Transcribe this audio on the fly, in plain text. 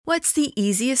What's the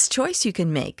easiest choice you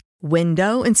can make?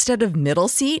 Window instead of middle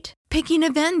seat? Picking a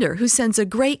vendor who sends a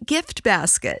great gift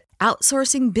basket?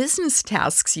 Outsourcing business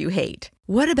tasks you hate?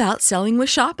 What about selling with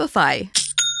Shopify?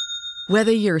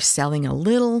 Whether you're selling a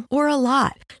little or a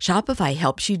lot, Shopify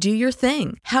helps you do your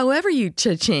thing, however you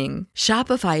cha-ching.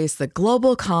 Shopify is the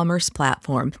global commerce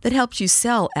platform that helps you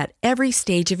sell at every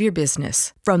stage of your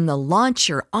business. From the launch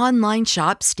your online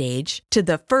shop stage to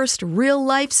the first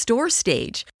real-life store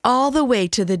stage, all the way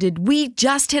to the did we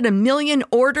just hit a million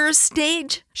orders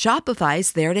stage.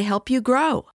 Shopify's there to help you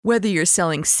grow. Whether you're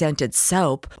selling scented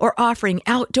soap or offering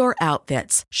outdoor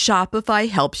outfits, Shopify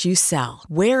helps you sell.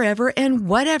 Wherever and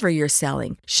whatever you're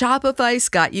selling, Shopify's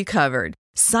got you covered.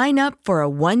 Sign up for a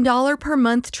 $1 per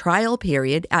month trial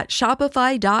period at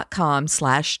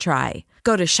shopify.com/try.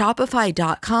 Go to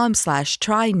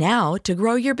shopify.com/try now to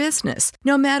grow your business,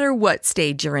 no matter what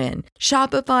stage you're in.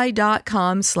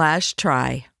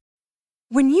 Shopify.com/try.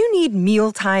 When you need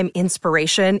mealtime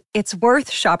inspiration, it's worth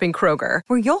shopping Kroger,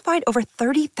 where you'll find over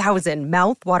 30,000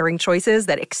 mouth-watering choices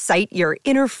that excite your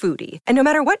inner foodie. And no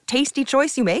matter what tasty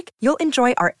choice you make, you'll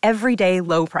enjoy our everyday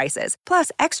low prices, plus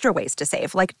extra ways to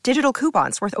save, like digital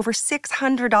coupons worth over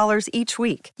 $600 each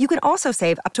week. You can also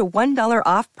save up to $1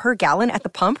 off per gallon at the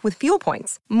pump with fuel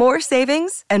points. More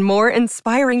savings and more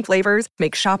inspiring flavors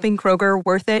make shopping Kroger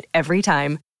worth it every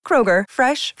time. Kroger,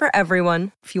 fresh for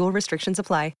everyone. Fuel restrictions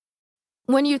apply.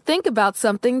 When you think about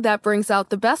something that brings out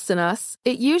the best in us,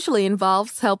 it usually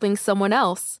involves helping someone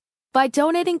else. By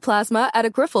donating plasma at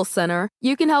a Grifols Center,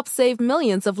 you can help save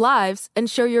millions of lives and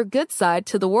show your good side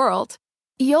to the world.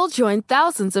 You'll join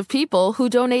thousands of people who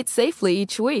donate safely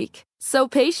each week, so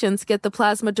patients get the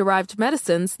plasma-derived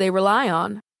medicines they rely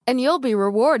on. And you'll be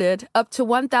rewarded up to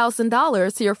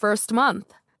 $1,000 your first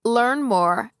month. Learn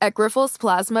more at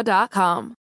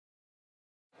grifolsplasma.com.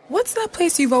 What's that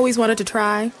place you've always wanted to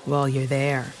try? Well, you're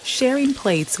there, sharing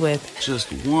plates with... Just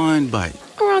one bite.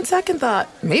 Or on second thought,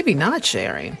 maybe not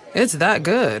sharing. It's that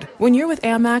good. When you're with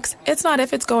Amex, it's not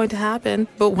if it's going to happen,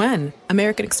 but when.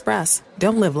 American Express.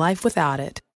 Don't live life without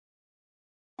it.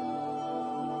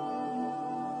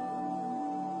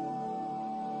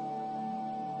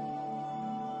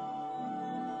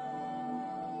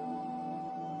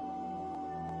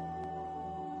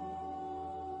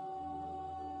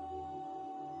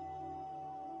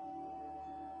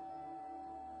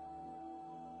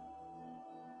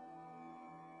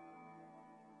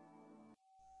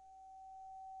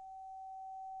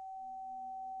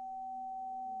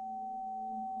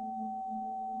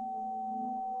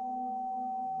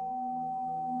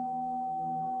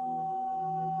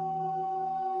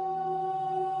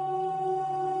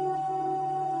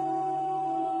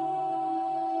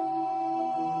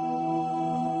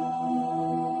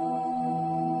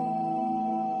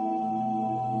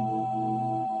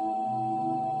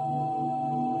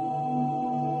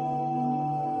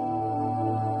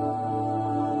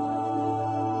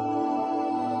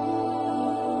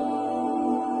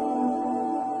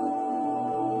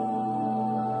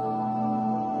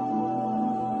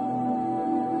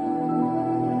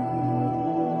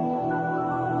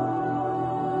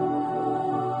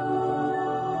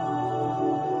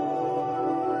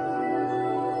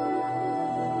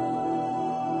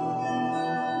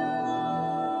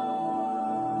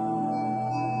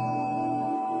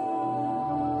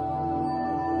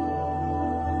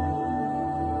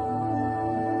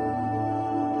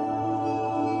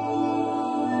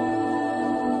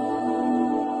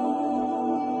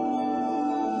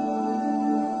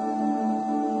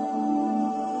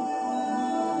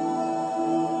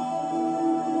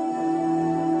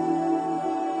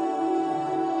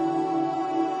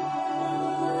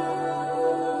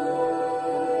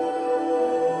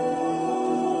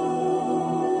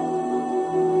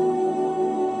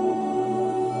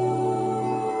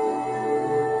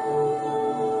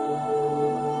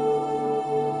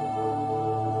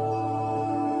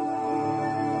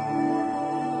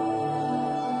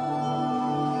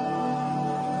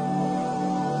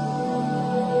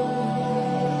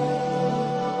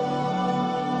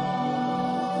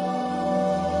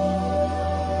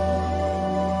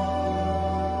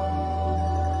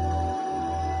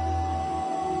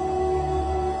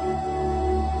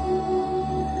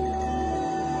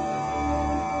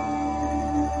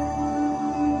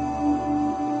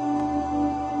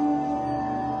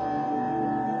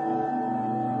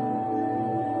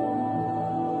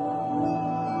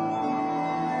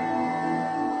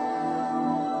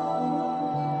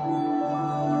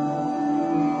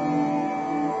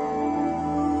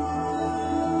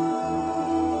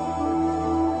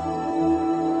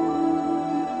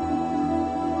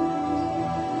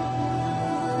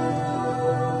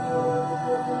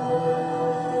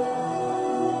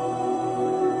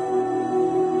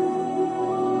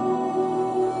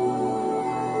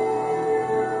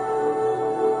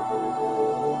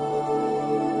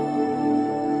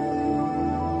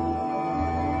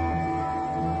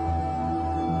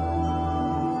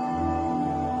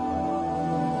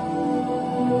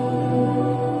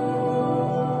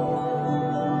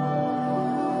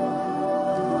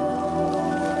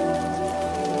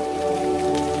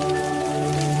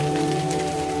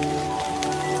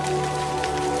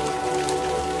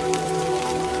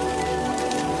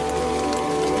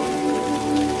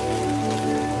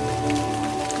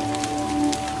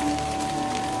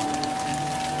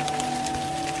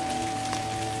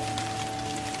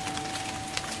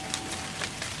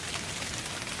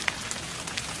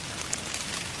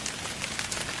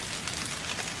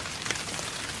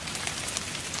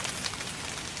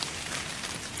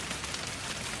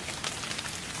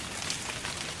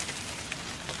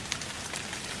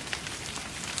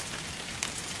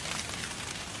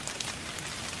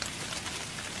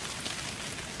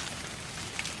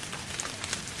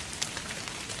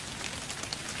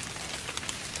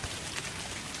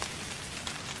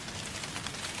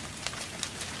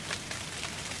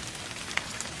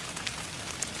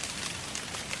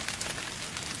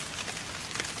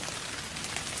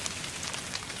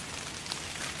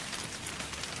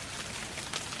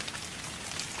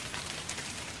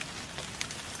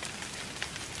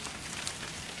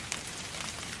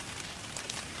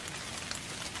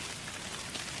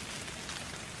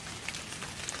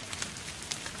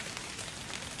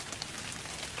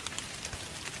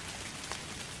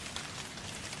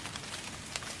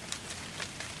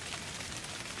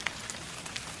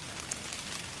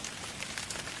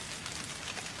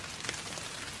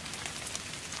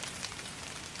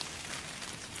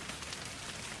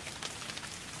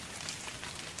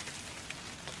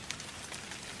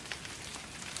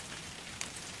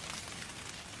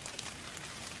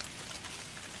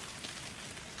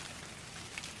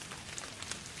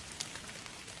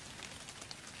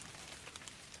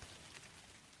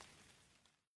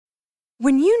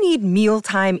 When you need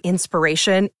mealtime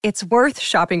inspiration, it's worth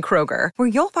shopping Kroger, where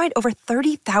you'll find over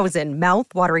 30,000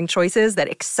 mouth-watering choices that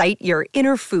excite your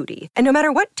inner foodie. And no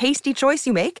matter what tasty choice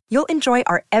you make, you'll enjoy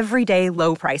our everyday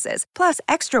low prices, plus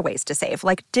extra ways to save,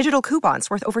 like digital coupons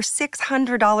worth over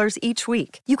 $600 each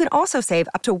week. You can also save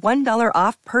up to $1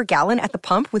 off per gallon at the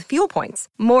pump with fuel points.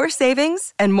 More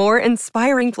savings and more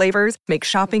inspiring flavors make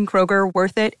shopping Kroger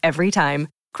worth it every time.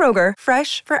 Kroger,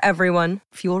 fresh for everyone.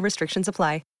 Fuel restrictions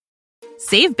apply.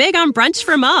 Save big on brunch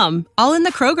for mom, all in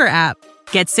the Kroger app.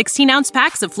 Get 16-ounce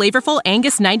packs of flavorful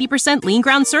Angus 90% lean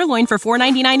ground sirloin for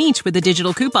 $4.99 each with a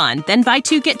digital coupon. Then buy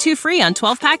 2, get 2 free on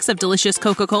 12 packs of delicious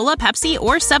Coca-Cola, Pepsi,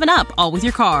 or 7-Up, all with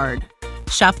your card.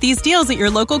 Shop these deals at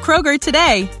your local Kroger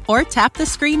today, or tap the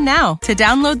screen now to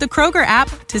download the Kroger app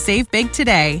to save big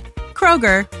today.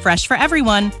 Kroger, fresh for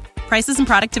everyone. Prices and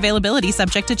product availability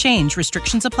subject to change.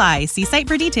 Restrictions apply. See site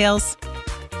for details.